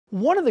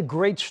One of the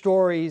great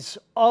stories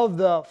of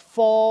the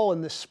fall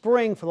and the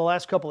spring for the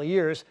last couple of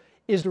years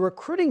is the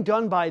recruiting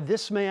done by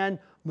this man,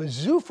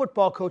 Mizzou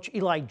football coach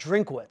Eli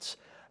Drinkwitz.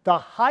 The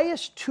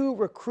highest two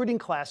recruiting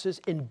classes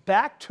in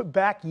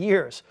back-to-back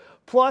years.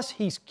 Plus,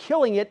 he's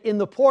killing it in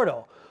the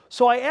portal.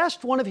 So I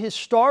asked one of his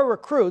star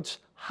recruits,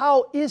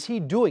 how is he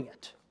doing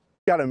it?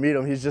 Got to meet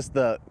him. He's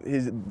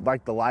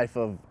like the life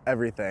of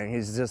everything.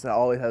 He's just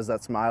always has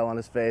that smile on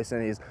his face,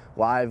 and he's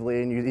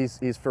lively, and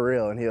he's for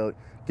real, and he'll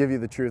give you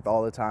the truth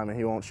all the time, and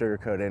he won't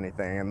sugarcoat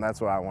anything, and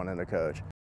that's what I want in a coach.